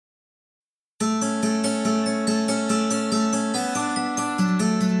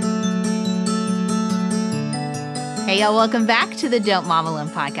Hey, y'all, welcome back to the Don't Mom Alone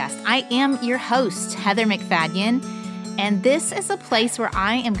podcast. I am your host, Heather McFadden, and this is a place where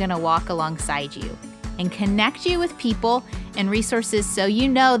I am going to walk alongside you and connect you with people and resources so you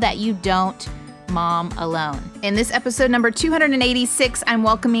know that you don't mom alone. In this episode number 286, I'm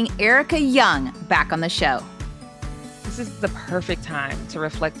welcoming Erica Young back on the show. This is the perfect time to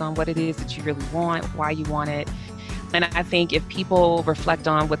reflect on what it is that you really want, why you want it. And I think if people reflect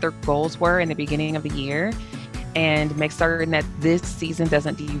on what their goals were in the beginning of the year and make certain that this season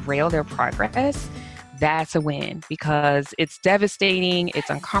doesn't derail their progress, that's a win, because it's devastating, it's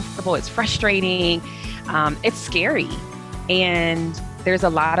uncomfortable, it's frustrating, it's scary, and there's a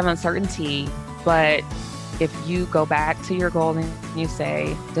lot of uncertainty. But if you go back to your goal and you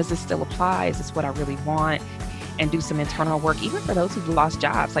say, does this still apply? Is this what I really want? And do some internal work, even for those who've lost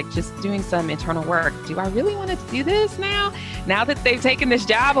jobs, like just doing some internal work. Do I really want to do this now? Now that they've taken this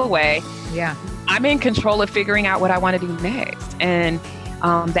job away, I'm in control of figuring out what I want to do next. And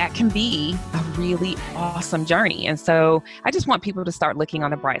that can be a really awesome journey. And so I just want people to start looking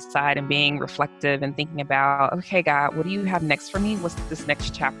on the bright side and being reflective and thinking about, okay, God, what do you have next for me? What's this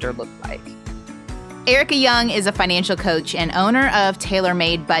next chapter look like? Erica Young is a financial coach and owner of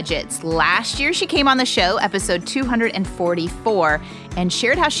TaylorMade Budgets. Last year, she came on the show, episode 244, and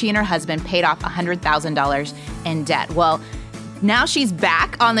shared how she and her husband paid off $100,000 in debt. Well, now she's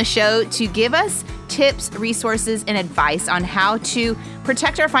back on the show to give us tips, resources, and advice on how to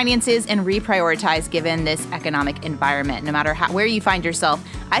protect our finances and reprioritize given this economic environment. No matter where you find yourself,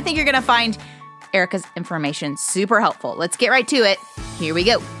 I think you're going to find Erica's information super helpful. Let's get right to it. Here we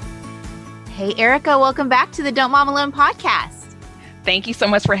go. Hey, Erica, welcome back to the Don't Mom Alone podcast. Thank you so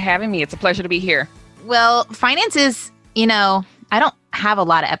much for having me. It's a pleasure to be here. Well, finances, I don't have a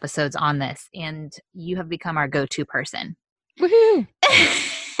lot of episodes on this, and you have become our go-to person. Woohoo!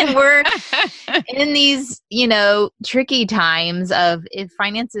 And we're in these, tricky times of, if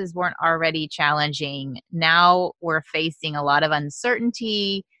finances weren't already challenging, now we're facing a lot of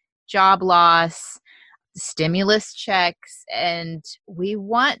uncertainty, job loss, stimulus checks, and we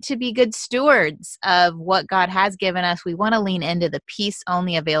want to be good stewards of what God has given us. We want to lean into the peace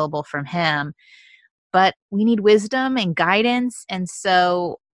only available from Him, but we need wisdom and guidance. And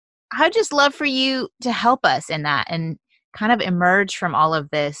so I'd just love for you to help us in that and kind of emerge from all of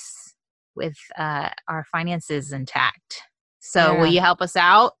this with our finances intact. So will you help us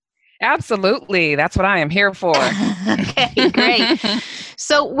out? Absolutely. That's what I am here for. Okay, great.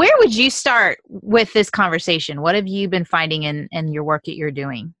 So where would you start with this conversation? What have you been finding in your work that you're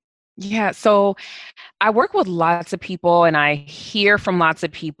doing? Yeah. So I work with lots of people and I hear from lots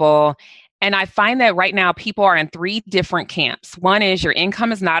of people. And I find that right now people are in three different camps. One is your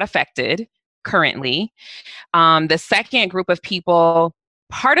income is not affected currently. The second group of people,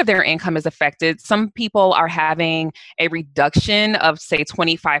 part of their income is affected. Some people are having a reduction of, say,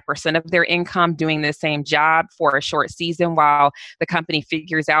 25% of their income doing the same job for a short season while the company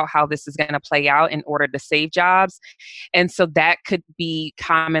figures out how this is going to play out in order to save jobs. And so that could be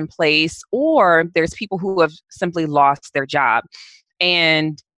commonplace. Or there's people who have simply lost their job.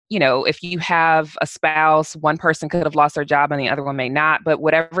 And if you have a spouse, one person could have lost their job and the other one may not. But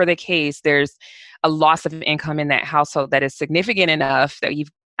whatever the case, there's a loss of income in that household that is significant enough that you've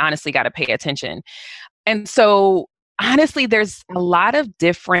honestly got to pay attention. And so honestly, there's a lot of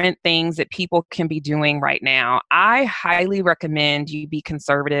different things that people can be doing right now. I highly recommend you be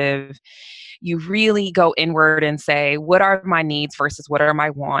conservative. You really go inward and say, what are my needs versus what are my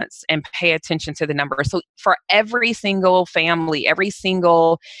wants, and pay attention to the numbers. So for every single family, every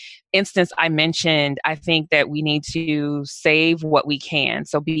single instance I mentioned, I think that we need to save what we can.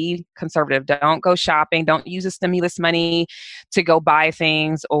 So be conservative. Don't go shopping. Don't use the stimulus money to go buy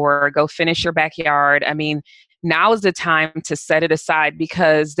things or go finish your backyard. I mean, now is the time to set it aside,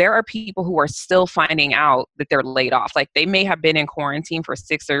 because there are people who are still finding out that they're laid off. Like, they may have been in quarantine for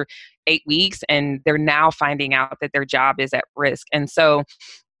 6 or 8 weeks and they're now finding out that their job is at risk. And so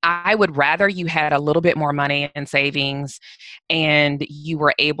I would rather you had a little bit more money in savings and you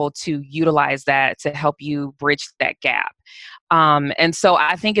were able to utilize that to help you bridge that gap. And so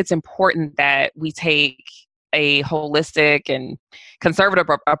I think it's important that we take a holistic and conservative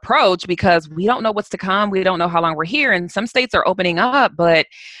approach, because we don't know what's to come. We don't know how long we're here. And some states are opening up, but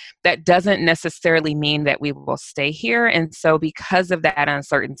that doesn't necessarily mean that we will stay here. And so because of that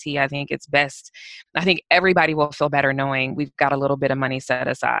uncertainty, I think it's best. I think everybody will feel better knowing we've got a little bit of money set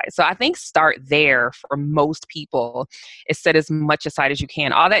aside. So I think start there for most people, is set as much aside as you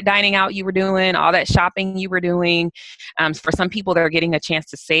can. All that dining out you were doing, all that shopping you were doing. For some people, they're getting a chance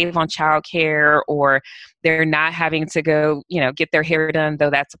to save on childcare, or They're not having to go, get their hair done, though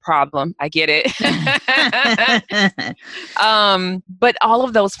that's a problem. I get it. But all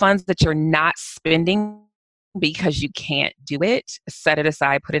of those funds that you're not spending because you can't do it, set it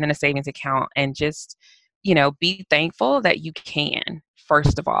aside, put it in a savings account, and just, be thankful that you can.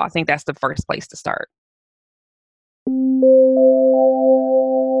 First of all, I think that's the first place to start.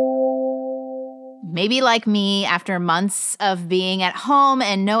 Maybe like me, after months of being at home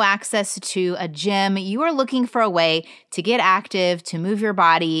and no access to a gym, you are looking for a way to get active, to move your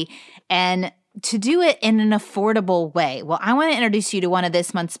body, and to do it in an affordable way. Well, I want to introduce you to one of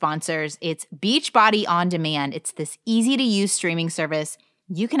this month's sponsors. It's Beachbody On Demand. It's this easy-to-use streaming service.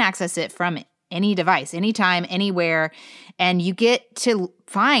 You can access it from any device, anytime, anywhere, and you get to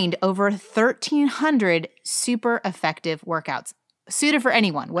find over 1,300 super effective workouts suited for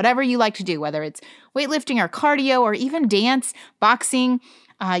anyone, whatever you like to do, whether it's weightlifting or cardio or even dance, boxing,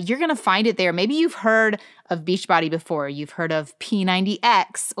 you're going to find it there. Maybe you've heard of Beachbody before. You've heard of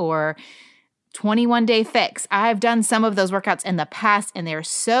P90X or 21 Day Fix. I've done some of those workouts in the past, and they're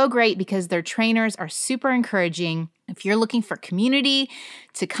so great because their trainers are super encouraging. If you're looking for community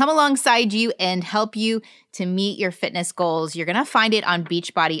to come alongside you and help you to meet your fitness goals, you're going to find it on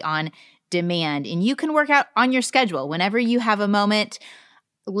Beachbody On Demand, and you can work out on your schedule whenever you have a moment.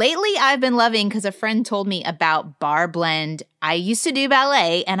 Lately, I've been loving, because a friend told me about Bar Blend. I used to do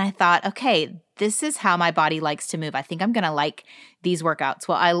ballet, and I thought, okay, this is how my body likes to move. I think I'm going to like these workouts.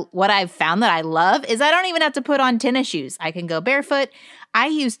 Well, what I've found that I love is I don't even have to put on tennis shoes. I can go barefoot. I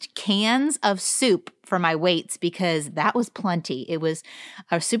used cans of soup for my weights because that was plenty. It was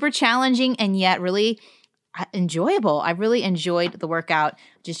super challenging and yet really enjoyable. I really enjoyed the workout.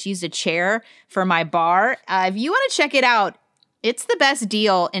 Just used a chair for my bar. If you want to check it out, it's the best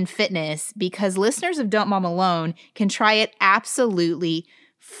deal in fitness because listeners of Don't Mom Alone can try it absolutely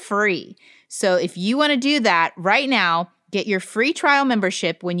free. So if you want to do that right now, get your free trial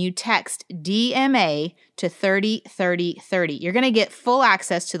membership when you text DMA to 303030. You're going to get full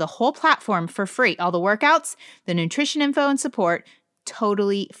access to the whole platform for free. All the workouts, the nutrition info and support,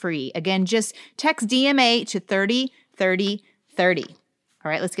 totally free. Again, just text DMA to 303030.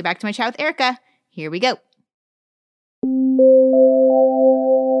 All right, let's get back to my chat with Erica. Here we go.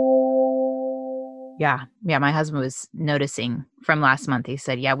 Yeah. My husband was noticing from last month. He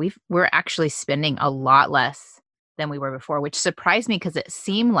said, yeah, we're actually spending a lot less than we were before, which surprised me because it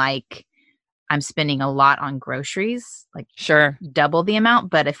seemed like I'm spending a lot on groceries, like sure, double the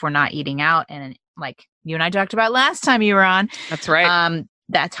amount. But if we're not eating out, and like you and I talked about last time you were on, that's right.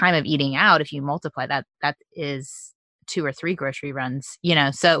 That time of eating out, if you multiply that is 2 or 3 grocery runs,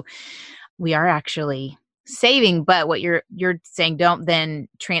 so we are actually saving. But what you're saying, don't then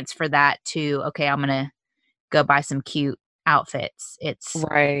transfer that to, okay, I'm going to go buy some cute outfits. It's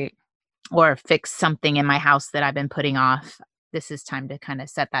right. Or fix something in my house that I've been putting off. This is time to kind of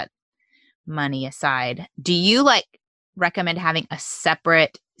set that money aside. Do you recommend having a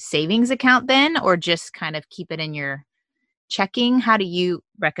separate savings account then, or just kind of keep it in your checking? How do you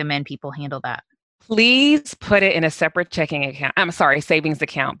recommend people handle that? Please put it in a separate savings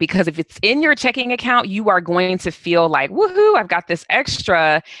account, because if it's in your checking account, you are going to feel like, woohoo, I've got this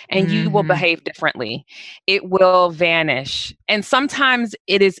extra, and you will behave differently. It will vanish. And sometimes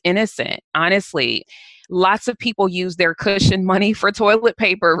it is innocent, honestly. Lots of people use their cushion money for toilet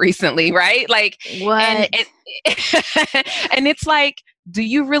paper recently, right? Like, what? And it's like, do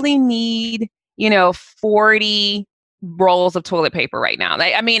you really need, 40 rolls of toilet paper right now?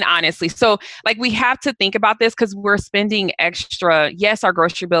 Honestly. So we have to think about this because we're spending extra. Yes, our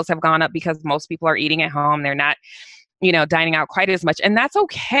grocery bills have gone up because most people are eating at home. They're not, dining out quite as much. And that's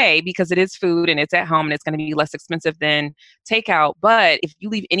okay because it is food and it's at home and it's going to be less expensive than takeout. But if you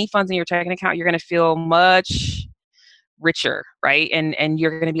leave any funds in your checking account, you're going to feel much richer, right? And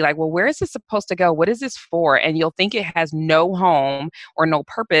you're going to be like, well, where is this supposed to go? What is this for? And you'll think it has no home or no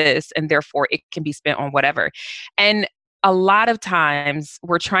purpose, and therefore it can be spent on whatever. And a lot of times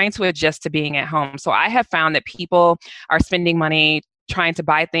we're trying to adjust to being at home. So I have found that people are spending money trying to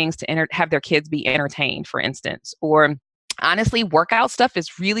buy things to have their kids be entertained, for instance, or honestly, workout stuff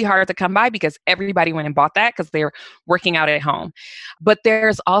is really hard to come by because everybody went and bought that because they're working out at home. But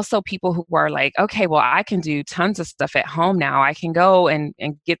there's also people who are like, okay, well, I can do tons of stuff at home now. I can go and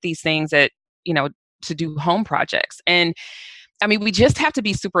get these things to do home projects. And we just have to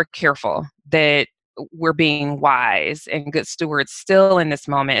be super careful that we're being wise and good stewards still in this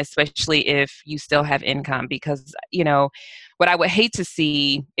moment, especially if you still have income, because, what I would hate to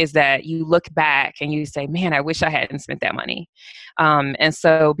see is that you look back and you say, man, I wish I hadn't spent that money. And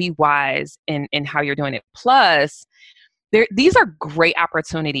so be wise in how you're doing it. Plus, these are great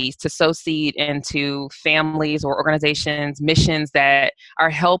opportunities to sow seed into families or organizations, missions that are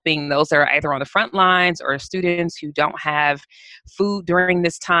helping those that are either on the front lines or students who don't have food during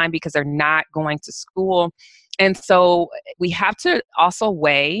this time because they're not going to school. And so we have to also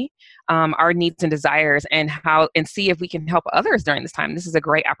weigh our needs and desires and see if we can help others during this time. This is a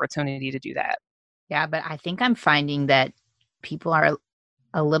great opportunity to do that. Yeah, but I think I'm finding that people are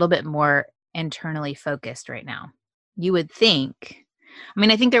a little bit more internally focused right now. You would think. I mean,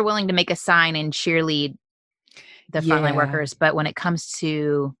 I think they're willing to make a sign and cheerlead the frontline workers, but when it comes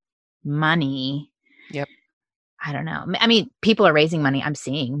to money, yep, I don't know. I mean, people are raising money. I'm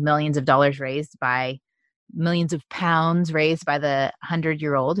seeing millions of dollars raised by millions of pounds raised by the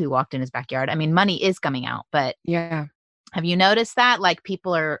 100-year-old who walked in his backyard. I mean, money is coming out, but yeah. Have you noticed that? Like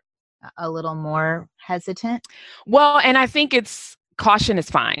people are a little more hesitant? Well, and I think caution is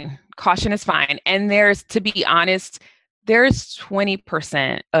fine. Caution is fine. And to be honest, there's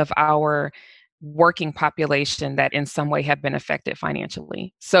 20% of our working population that in some way have been affected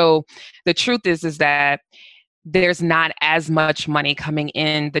financially. So the truth is that there's not as much money coming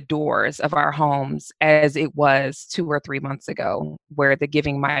in the doors of our homes as it was 2 or 3 months ago, where the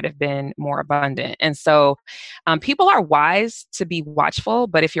giving might have been more abundant. And so people are wise to be watchful,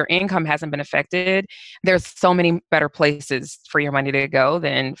 but if your income hasn't been affected, there's so many better places for your money to go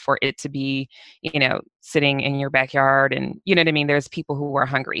than for it to be, sitting in your backyard. And you know what I mean? There's people who are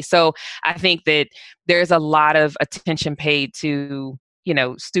hungry. So I think that there's a lot of attention paid to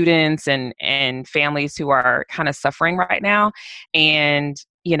students and families who are kind of suffering right now. And,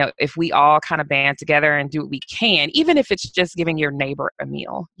 if we all kind of band together and do what we can, even if it's just giving your neighbor a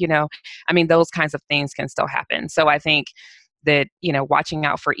meal, those kinds of things can still happen. So I think that, watching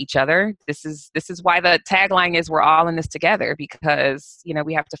out for each other, this is why the tagline is we're all in this together, because,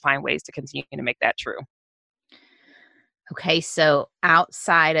 we have to find ways to continue to make that true. Okay. So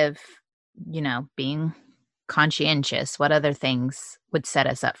outside of, being conscientious, what other things would set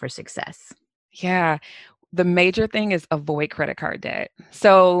us up for success? Yeah. The major thing is avoid credit card debt.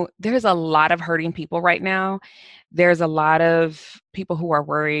 So there's a lot of hurting people right now. There's a lot of people who are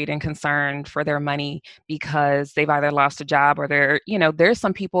worried and concerned for their money because they've either lost a job or there's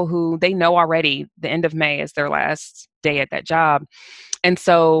some people who they know already the end of May is their last day at that job. And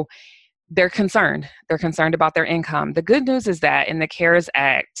so they're concerned. They're concerned about their income. The good news is that in the CARES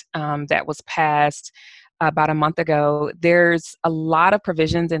Act that was passed about a month ago, there's a lot of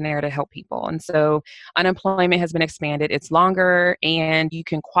provisions in there to help people. And so unemployment has been expanded. It's longer and you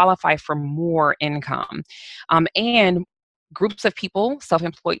can qualify for more income. And groups of people,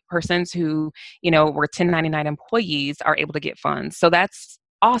 self-employed persons who, were 1099 employees are able to get funds. So that's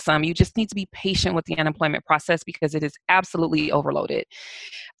awesome. You just need to be patient with the unemployment process because it is absolutely overloaded.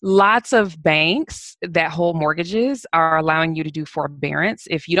 Lots of banks that hold mortgages are allowing you to do forbearance.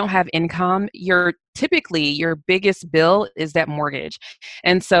 If you don't have income, typically your biggest bill is that mortgage.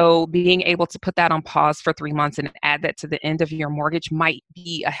 And so being able to put that on pause for 3 months and add that to the end of your mortgage might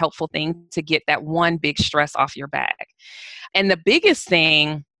be a helpful thing to get that one big stress off your back. And the biggest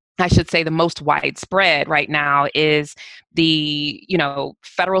thing, I should say the most widespread right now, is the,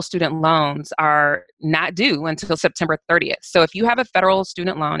 federal student loans are not due until September 30th. So if you have a federal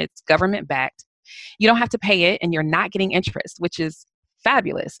student loan, it's government backed. You don't have to pay it and you're not getting interest, which is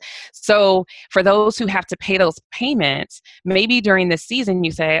fabulous. So for those who have to pay those payments, maybe during this season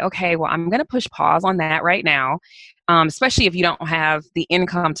you say, okay, well, I'm going to push pause on that right now. Especially if you don't have the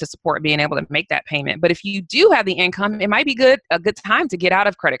income to support being able to make that payment. But if you do have the income, it might be a good time to get out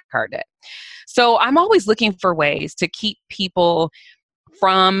of credit card debt. So I'm always looking for ways to keep people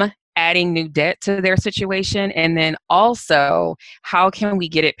from adding new debt to their situation. And then also, how can we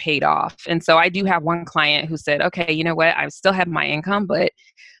get it paid off? And so I do have one client who said, okay, you know what? I still have my income, but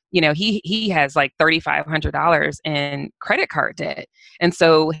he has like $3,500 in credit card debt. And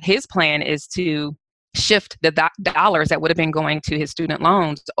so his plan is to shift the dollars that would have been going to his student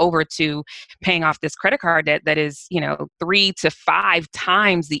loans over to paying off this credit card debt that is, 3 to 5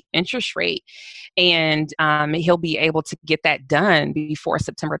 times the interest rate. And he'll be able to get that done before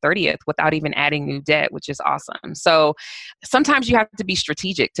September 30th without even adding new debt, which is awesome. So sometimes you have to be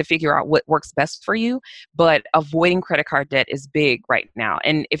strategic to figure out what works best for you, but avoiding credit card debt is big right now.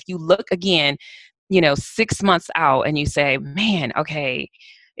 And if you look again, 6 months out and you say, man, okay,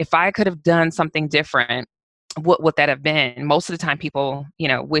 if I could have done something different, what would that have been? Most of the time people,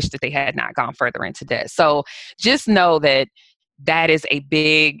 wish that they had not gone further into debt. So just know that is a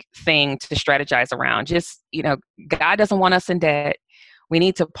big thing to strategize around. Just, God doesn't want us in debt. we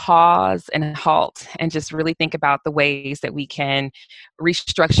need to pause and halt and just really think about the ways that we can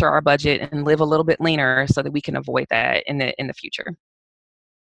restructure our budget and live a little bit leaner so that we can avoid that in the future.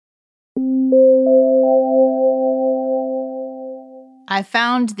 I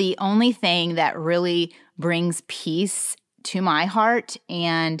found the only thing that really brings peace to my heart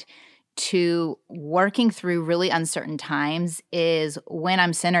and to working through really uncertain times is when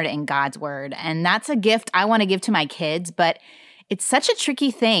I'm centered in God's word. And that's a gift I want to give to my kids, but it's such a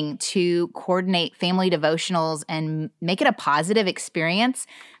tricky thing to coordinate family devotionals and make it a positive experience.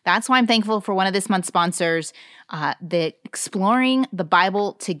 That's why I'm thankful for one of this month's sponsors, the Exploring the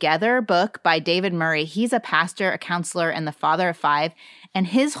Bible Together book by David Murray. He's a pastor, a counselor, and the father of 5. And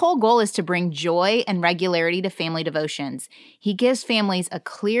his whole goal is to bring joy and regularity to family devotions. He gives families a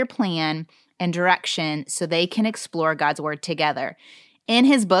clear plan and direction so they can explore God's word together. In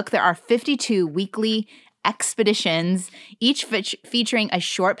his book, there are 52 weekly expeditions, each featuring a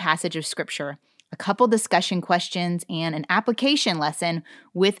short passage of scripture, a couple discussion questions, and an application lesson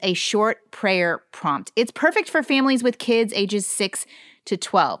with a short prayer prompt. It's perfect for families with kids ages 6 to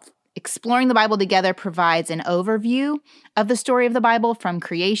 12. Exploring the Bible Together provides an overview of the story of the Bible from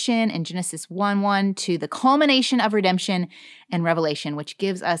creation in Genesis 1:1 to the culmination of redemption and Revelation, which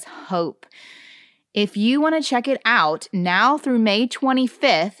gives us hope. If you want to check it out, now through May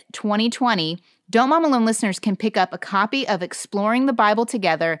 25th, 2020, Don't Mom Alone listeners can pick up a copy of Exploring the Bible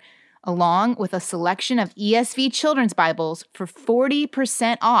Together along with a selection of ESV children's Bibles for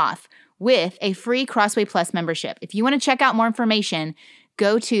 40% off with a free Crossway Plus membership. If you want to check out more information,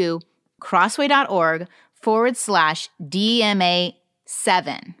 go to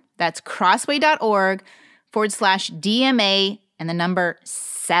crossway.org/DMA7. That's crossway.org/DMA and the number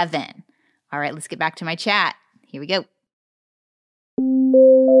 7. All right, let's get back to my chat. Here we go.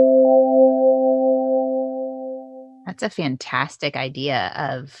 That's a fantastic idea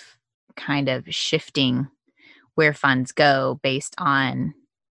of kind of shifting where funds go based on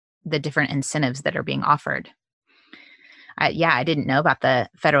the different incentives that are being offered. I didn't know about the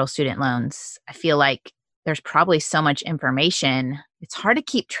federal student loans. I feel like there's probably so much information, it's hard to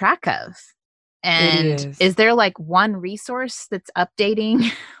keep track of. And is there like one resource that's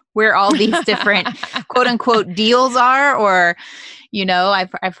updating where all these different quote unquote deals are? Or,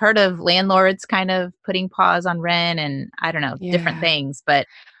 I've heard of landlords kind of putting pause on rent and I don't know, different things, but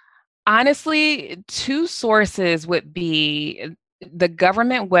honestly, 2 sources would be the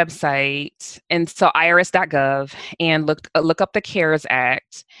government website, and so irs.gov, and look up the CARES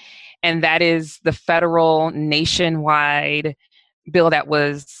Act, and that is the federal nationwide bill that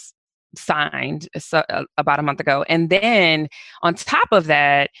was signed about a month ago. And then on top of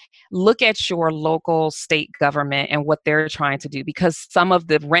that, look at your local state government and what they're trying to do, because some of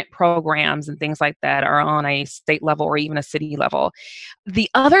the rent programs and things like that are on a state level or even a city level. The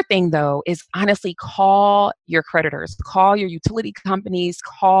other thing, though, is honestly call your creditors, call your utility companies,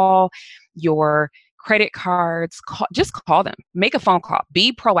 call your credit cards, just call them, make a phone call,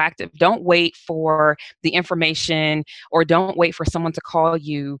 be proactive. Don't wait for the information or don't wait for someone to call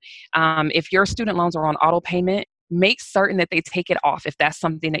you. If your student loans are on auto payment, make certain that they take it off if that's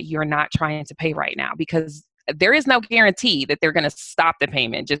something that you're not trying to pay right now, because there is no guarantee that they're going to stop the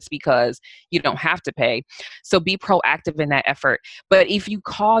payment just because you don't have to pay. So be proactive in that effort. But if you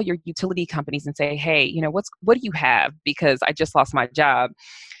call your utility companies and say, hey, what do you have? Because I just lost my job.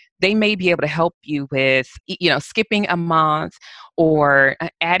 They may be able to help you with, skipping a month or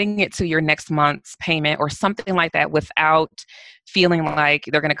adding it to your next month's payment or something like that without feeling like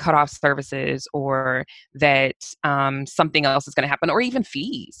they're going to cut off services or that something else is going to happen, or even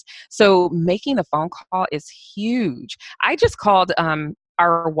fees. So making the phone call is huge. I just called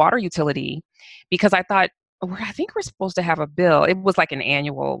our water utility because I thought, I think we're supposed to have a bill. It was like an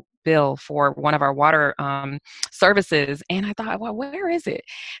annual bill for one of our water services. And I thought, well, where is it?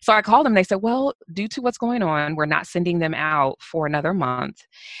 So I called them. They said, well, due to what's going on, we're not sending them out for another month.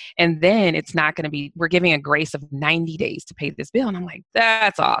 And then it's not going to be, we're giving a grace of 90 days to pay this bill. And I'm like,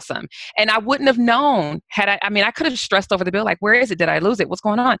 that's awesome. And I wouldn't have known had I could have stressed over the bill. Like, where is it? Did I lose it? What's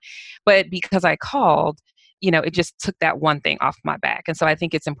going on? But because I called, it just took that one thing off my back. And so I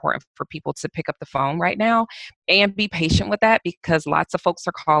think it's important for people to pick up the phone right now and be patient with that, because lots of folks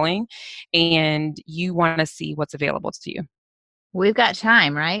are calling and you want to see what's available to you. We've got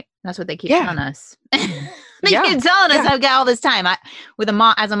time, right? That's what they keep telling us. They keep telling us I've got all this time.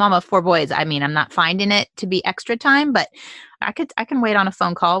 As a mom of 4 boys, I'm not finding it to be extra time, but I can wait on a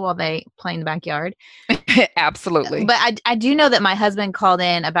phone call while they play in the backyard. Absolutely. But I do know that my husband called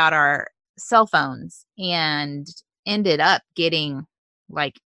in about our cell phones and ended up getting,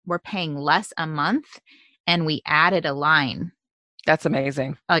 we're paying less a month, and we added a line That's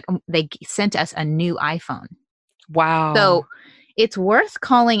amazing. Like they sent us a new iPhone. Wow. So it's worth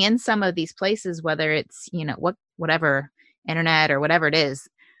calling in some of these places, whether it's, whatever, internet or whatever it is.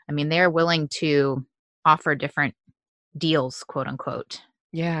 I mean, they're willing to offer different deals, quote unquote.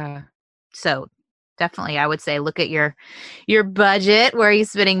 Yeah. So definitely, I would say look at your budget, where you're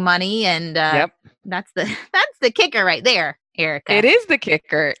spending money, and Yep. that's the kicker right there, Erica. It is the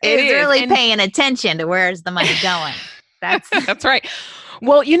kicker. It is really paying attention to where's the money going. That's right.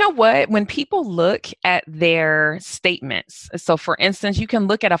 Well, you know what? When people look at their statements, so for instance, you can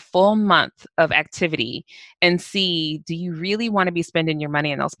look at a full month of activity and see, do you really want to be spending your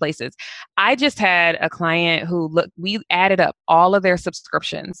money in those places? I just had a client we added up all of their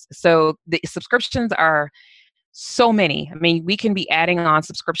subscriptions. So the subscriptions are so many. I mean, we can be adding on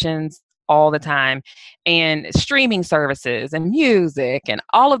subscriptions all the time, and streaming services and music and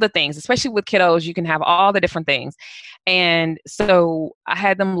all of the things, especially with kiddos, you can have all the different things. And so I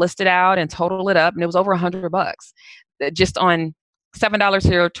had them listed out and total it up, and it was over $100 just on $7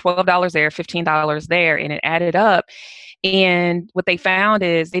 here, $12 there, $15 there, and it added up. And what they found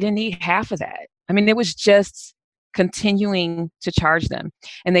is they didn't need half of that. I mean, it was just continuing to charge them,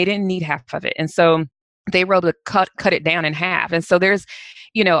 and they didn't need half of it. And so they were able to cut it down in half. And so there's,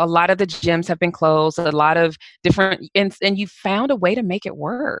 a lot of the gyms have been closed, a lot of different, and you found a way to make it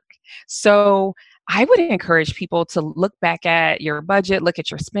work. So I would encourage people to look back at your budget, look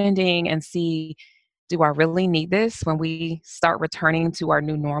at your spending, and see, do I really need this when we start returning to our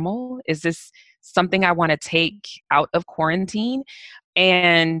new normal? Is this something I want to take out of quarantine?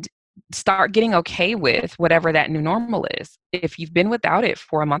 And start getting okay with whatever that new normal is. If you've been without it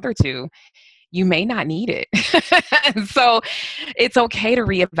for a month or two, you may not need it. And so it's okay to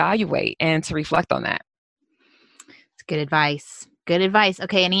reevaluate and to reflect on that. It's good advice. Good advice.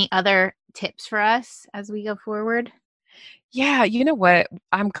 Okay. Any other tips for us as we go forward? Yeah. You know what?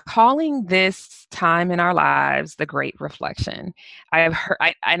 I'm calling this time in our lives the Great Reflection. I've heard,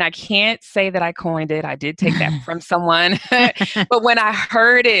 and I can't say that I coined it. I did take that from someone. But when I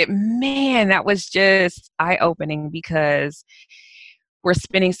heard it, man, that was just eye-opening, because we're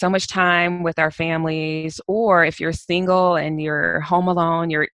spending so much time with our families, or if you're single and you're home alone,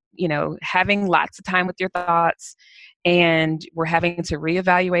 you're, having lots of time with your thoughts, and we're having to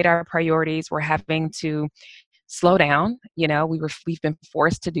reevaluate our priorities. We're having to slow down. We've been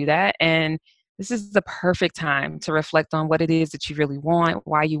forced to do that. And this is the perfect time to reflect on what it is that you really want,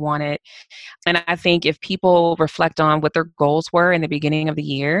 why you want it. And I think if people reflect on what their goals were in the beginning of the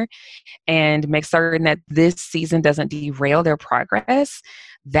year and make certain that this season doesn't derail their progress,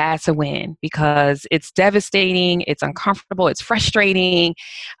 that's a win, because it's devastating, it's uncomfortable, it's frustrating,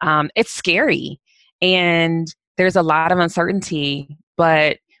 it's scary, and there's a lot of uncertainty.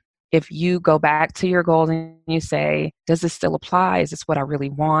 But if you go back to your goals and you say, does this still apply? Is this what I really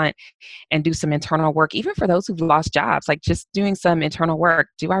want? And do some internal work, even for those who've lost jobs, like just doing some internal work.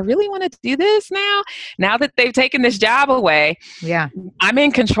 Do I really want to do this now? Now that they've taken this job away, yeah, I'm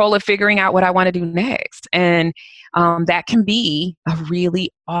in control of figuring out what I want to do next. And that can be a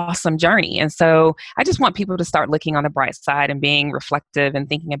really awesome journey. And so I just want people to start looking on the bright side and being reflective and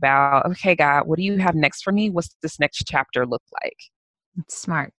thinking about, okay, God, what do you have next for me? What's this next chapter look like? It's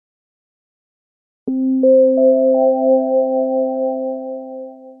smart.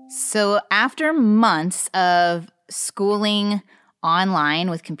 So after months of schooling online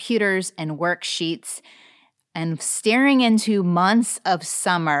with computers and worksheets and staring into months of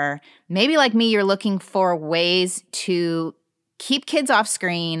summer, maybe like me, you're looking for ways to keep kids off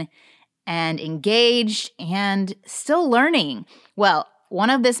screen and engaged and still learning. Well, one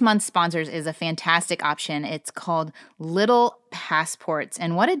of this month's sponsors is a fantastic option. It's called Little Passports.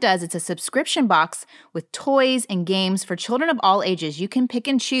 And what it does, it's a subscription box with toys and games for children of all ages. You can pick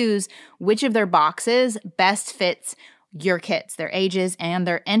and choose which of their boxes best fits your kids, their ages, and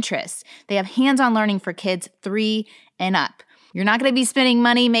their interests. They have hands-on learning for kids 3 and up. You're not going to be spending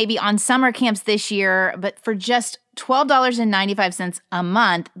money maybe on summer camps this year, but for just $12.95 a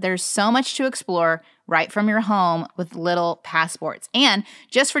month, there's so much to explore right from your home with Little Passports. And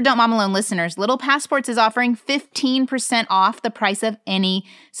just for Don't Mom Alone listeners, Little Passports is offering 15% off the price of any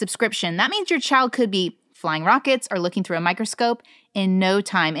subscription. That means your child could be flying rockets or looking through a microscope in no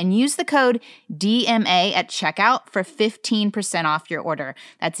time. And use the code DMA at checkout for 15% off your order.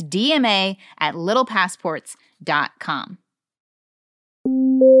 That's DMA at littlepassports.com.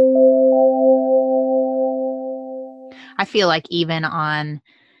 I feel like even on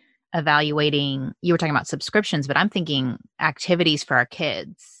evaluating, you were talking about subscriptions, but I'm thinking activities for our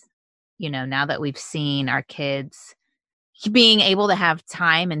kids. Now that we've seen our kids being able to have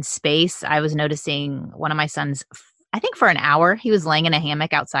time and space, I was noticing one of my son's I think for an hour, he was laying in a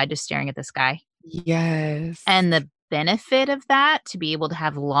hammock outside just staring at the sky. Yes. And the benefit of that, to be able to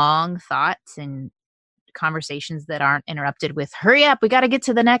have long thoughts and conversations that aren't interrupted with, hurry up, we got to get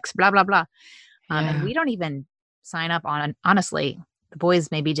to the next, blah, blah, blah. And we don't even sign up on, honestly, the boys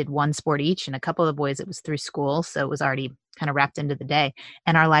maybe did one sport each, and a couple of the boys, it was through school. So it was already kind of wrapped into the day,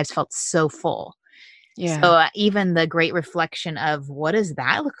 and our lives felt so full. Yeah. So even the great reflection of what does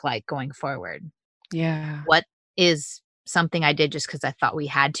that look like going forward? Yeah. What is something I did just because I thought we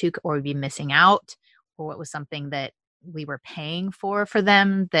had to, or we'd be missing out, or what was something that we were paying for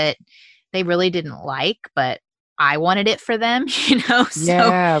them that they really didn't like, but I wanted it for them, So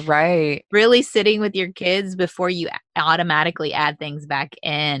Yeah, right. really sitting with your kids before you automatically add things back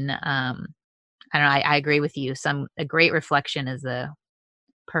in. I don't know. I agree with you. A great reflection is a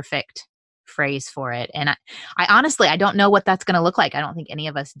perfect phrase for it. And I honestly, I don't know what that's going to look like. I don't think any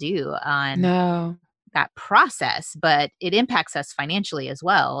of us do on No. that process, but it impacts us financially as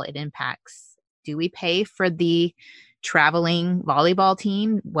well. It impacts, do we pay for the traveling volleyball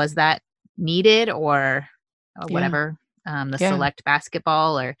team? Was that needed, or whatever, the select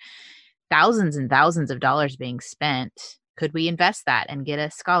basketball, or thousands and thousands of dollars being spent? Could we invest that and get a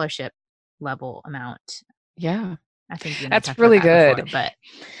scholarship level amount? Yeah. I think you and I That's talked really about that good. before, but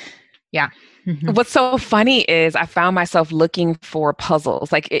yeah. What's so funny is I found myself looking for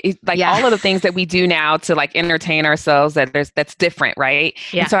puzzles, like all of the things that we do now to like entertain ourselves that's different, right?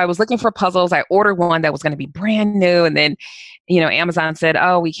 Yeah. And so I was looking for puzzles. I ordered one that was going to be brand new, and then, Amazon said,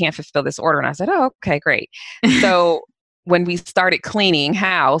 "Oh, we can't fulfill this order," and I said, "Oh, okay, great." So when we started cleaning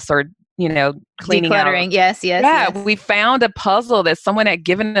house, or cleaning decluttering, out, yes, we found a puzzle that someone had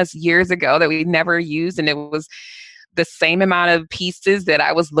given us years ago that we never used, and it was the same amount of pieces that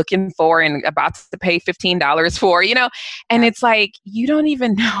I was looking for and about to pay $15 for, and it's like, you don't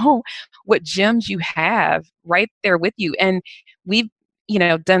even know what gems you have right there with you. And we've,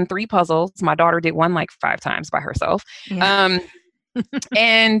 done 3 puzzles. My daughter did one like 5 times by herself. Yeah.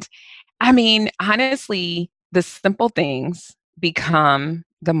 And I mean, honestly, the simple things become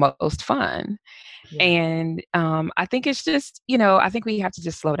the most fun. Yeah. And I think it's just, I think we have to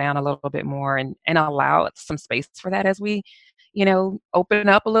just slow down a little bit more and allow some space for that as we, open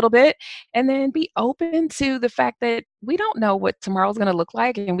up a little bit, and then be open to the fact that we don't know what tomorrow's going to look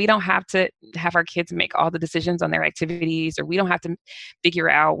like. And we don't have to have our kids make all the decisions on their activities, or we don't have to figure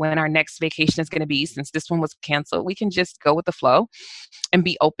out when our next vacation is going to be since this one was canceled. We can just go with the flow and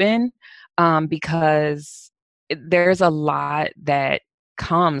be open, because there's a lot that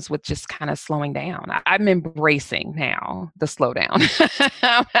comes with just kind of slowing down. I'm embracing now the slowdown.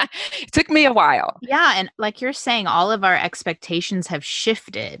 It took me a while. Yeah. And like you're saying, all of our expectations have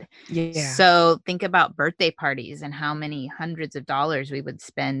shifted. Yeah. So think about birthday parties and how many hundreds of dollars we would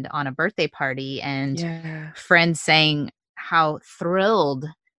spend on a birthday party, and friends saying how thrilled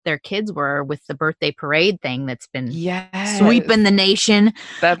their kids were with the birthday parade thing that's been sweeping the nation.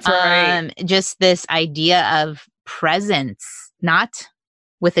 That's right. Just this idea of presence, not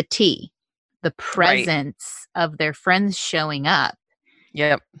with a T, the presence of their friends showing up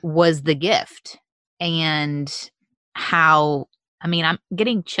was the gift. And how, I'm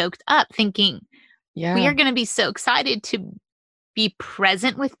getting choked up thinking we are going to be so excited to be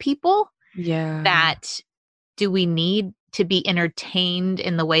present with people. That do we need to be entertained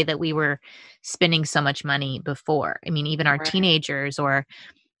in the way that we were spending so much money before? Even our teenagers or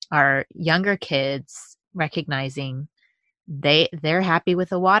our younger kids recognizing they're happy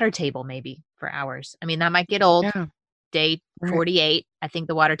with a water table maybe for hours. That might get old. Day 48, I think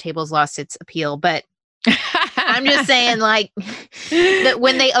the water table's lost its appeal, but I'm just saying, like, that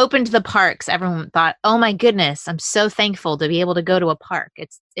when they opened the parks, everyone thought, "Oh my goodness, I'm so thankful to be able to go to a park."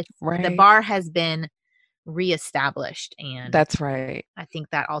 It's the bar has been reestablished, and that's right. I think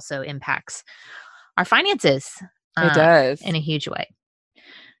that also impacts our finances. It does in a huge way. Do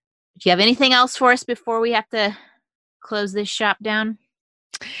you have anything else for us before we have to close this shop down?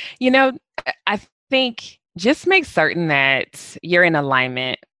 I think just make certain that you're in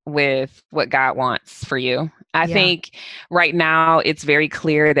alignment with what God wants for you. I think right now it's very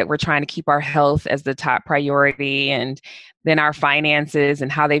clear that we're trying to keep our health as the top priority, and then our finances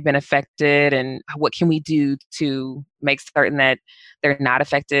and how they've been affected, and what can we do to make certain that they're not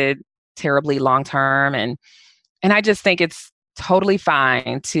affected terribly long term. And I just think it's totally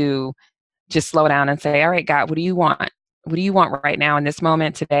fine to just slow down and say, "All right, God, what do you want? What do you want right now in this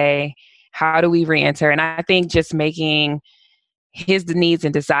moment today? How do we re-enter?" And I think just making His needs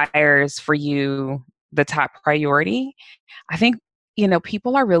and desires for you the top priority, I think,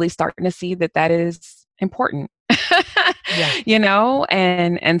 people are really starting to see that is important.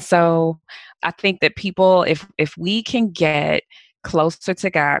 And so I think that people, if we can get closer to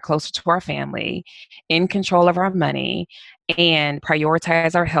God, closer to our family, in control of our money, and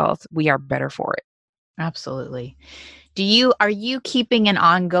prioritize our health, we are better for it. Absolutely. Are you keeping an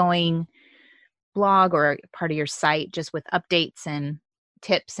ongoing blog or part of your site just with updates and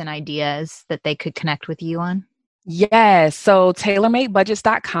tips and ideas that they could connect with you on? Yes. So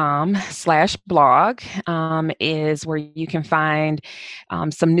tailormadebudgets.com/blog is where you can find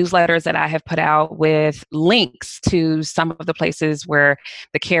some newsletters that I have put out with links to some of the places where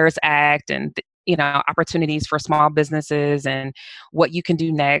the CARES Act and opportunities for small businesses and what you can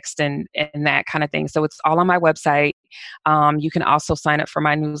do next and that kind of thing. So it's all on my website. You can also sign up for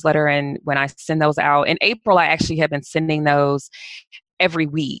my newsletter. And when I send those out in April, I actually have been sending those every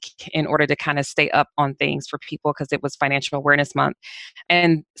week in order to kind of stay up on things for people because it was Financial Awareness Month.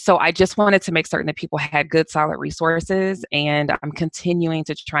 And so I just wanted to make certain that people had good, solid resources. And I'm continuing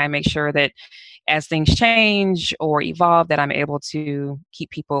to try and make sure that as things change or evolve, that I'm able to keep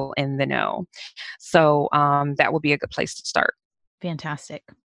people in the know. So that would be a good place to start. Fantastic.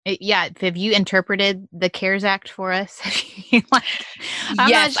 Yeah. Have you interpreted the CARES Act for us? I'm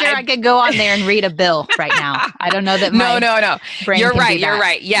Yes, not sure I could go on there and read a bill right now. I don't know that. No. You're right. You're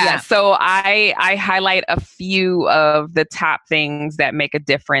right. Yeah. So I highlight a few of the top things that make a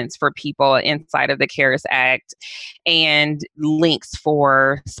difference for people inside of the CARES Act and links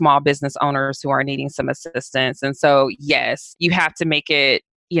for small business owners who are needing some assistance. And so, yes, you have to make it,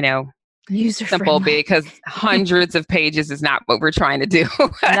 simple because hundreds of pages is not what we're trying to do.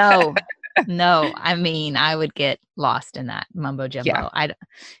 No. I mean, I would get lost in that mumbo jumbo. I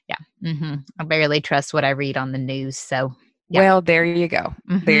barely trust what I read on the news. So, Well, there you go.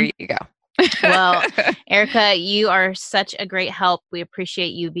 Mm-hmm. There you go. Well, Erica, you are such a great help. We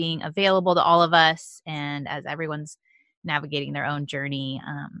appreciate you being available to all of us. And as everyone's navigating their own journey,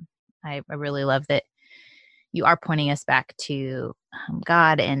 I really love that you are pointing us back to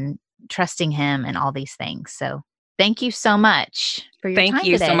God and trusting Him and all these things. So thank you so much for your time today. Thank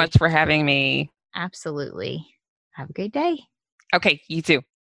you so much for having me. Absolutely. Have a great day. Okay, you too.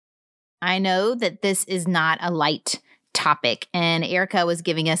 I know that this is not a light topic, and Erica was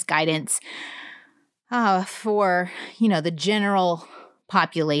giving us guidance for, the general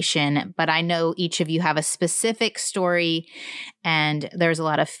population, but I know each of you have a specific story, and there's a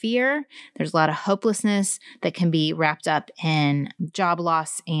lot of fear, there's a lot of hopelessness that can be wrapped up in job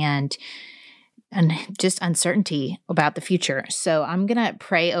loss and just uncertainty about the future. So I'm going to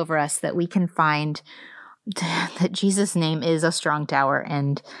pray over us that we can find that Jesus' name is a strong tower,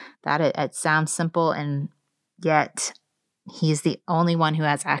 and that it sounds simple, and yet He's the only one who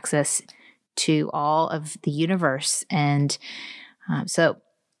has access to all of the universe. And so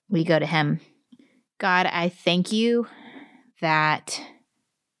we go to Him. God, I thank you that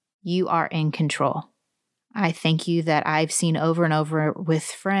you are in control. I thank you that I've seen over and over with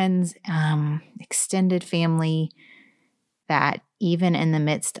friends, extended family, that even in the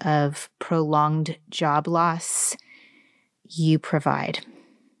midst of prolonged job loss, you provide.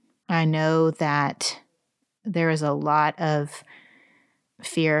 I know that there is a lot of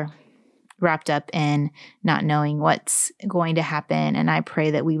fear wrapped up in not knowing what's going to happen. And I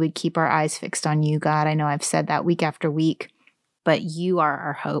pray that we would keep our eyes fixed on you, God. I know I've said that week after week, but you are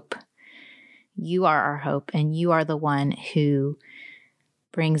our hope. You are our hope, and you are the one who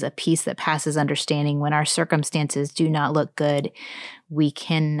brings a peace that passes understanding. When our circumstances do not look good, we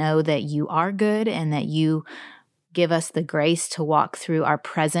can know that you are good and that you give us the grace to walk through our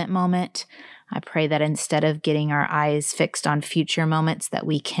present moment. I pray that instead of getting our eyes fixed on future moments, that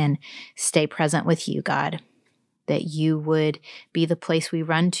we can stay present with you, God, that you would be the place we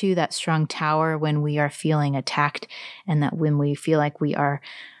run to, that strong tower when we are feeling attacked, and that when we feel like we are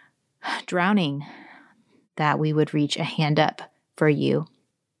drowning, that we would reach a hand up for you.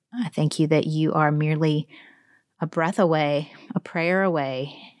 I thank you that you are merely a breath away, a prayer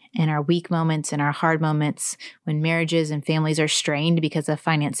away, in our weak moments, in our hard moments, when marriages and families are strained because of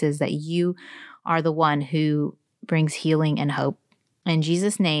finances, that you are the one who brings healing and hope. In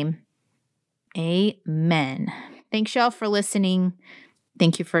Jesus' name, amen. Thanks, y'all, for listening.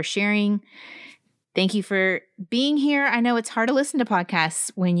 Thank you for sharing. Thank you for being here. I know it's hard to listen to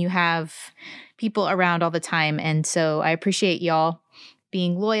podcasts when you have people around all the time. And so I appreciate y'all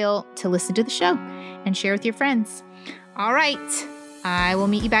being loyal to listen to the show and share with your friends. All right. I will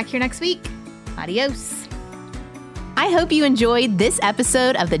meet you back here next week. Adios. I hope you enjoyed this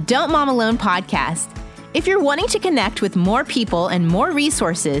episode of the Don't Mom Alone podcast. If you're wanting to connect with more people and more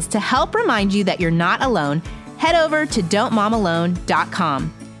resources to help remind you that you're not alone, head over to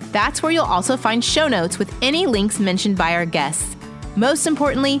don'tmomalone.com. That's where you'll also find show notes with any links mentioned by our guests. Most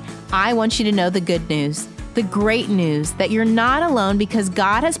importantly, I want you to know the good news, the great news that you're not alone because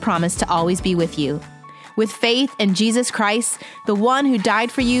God has promised to always be with you. With faith in Jesus Christ, the one who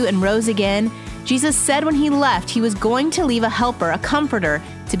died for you and rose again, Jesus said when he left, he was going to leave a helper, a comforter,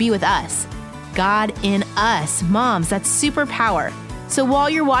 to be with us. God in us. Moms, that's superpower. So while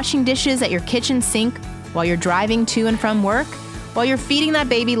you're washing dishes at your kitchen sink, while you're driving to and from work, while you're feeding that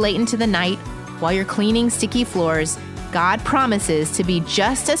baby late into the night, while you're cleaning sticky floors, God promises to be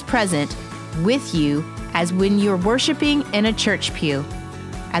just as present with you as when you're worshiping in a church pew.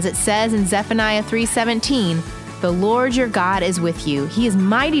 As it says in Zephaniah 3:17, the Lord your God is with you. He is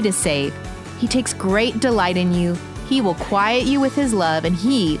mighty to save. He takes great delight in you. He will quiet you with his love, and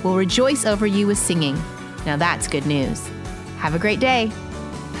he will rejoice over you with singing. Now that's good news. Have a great day.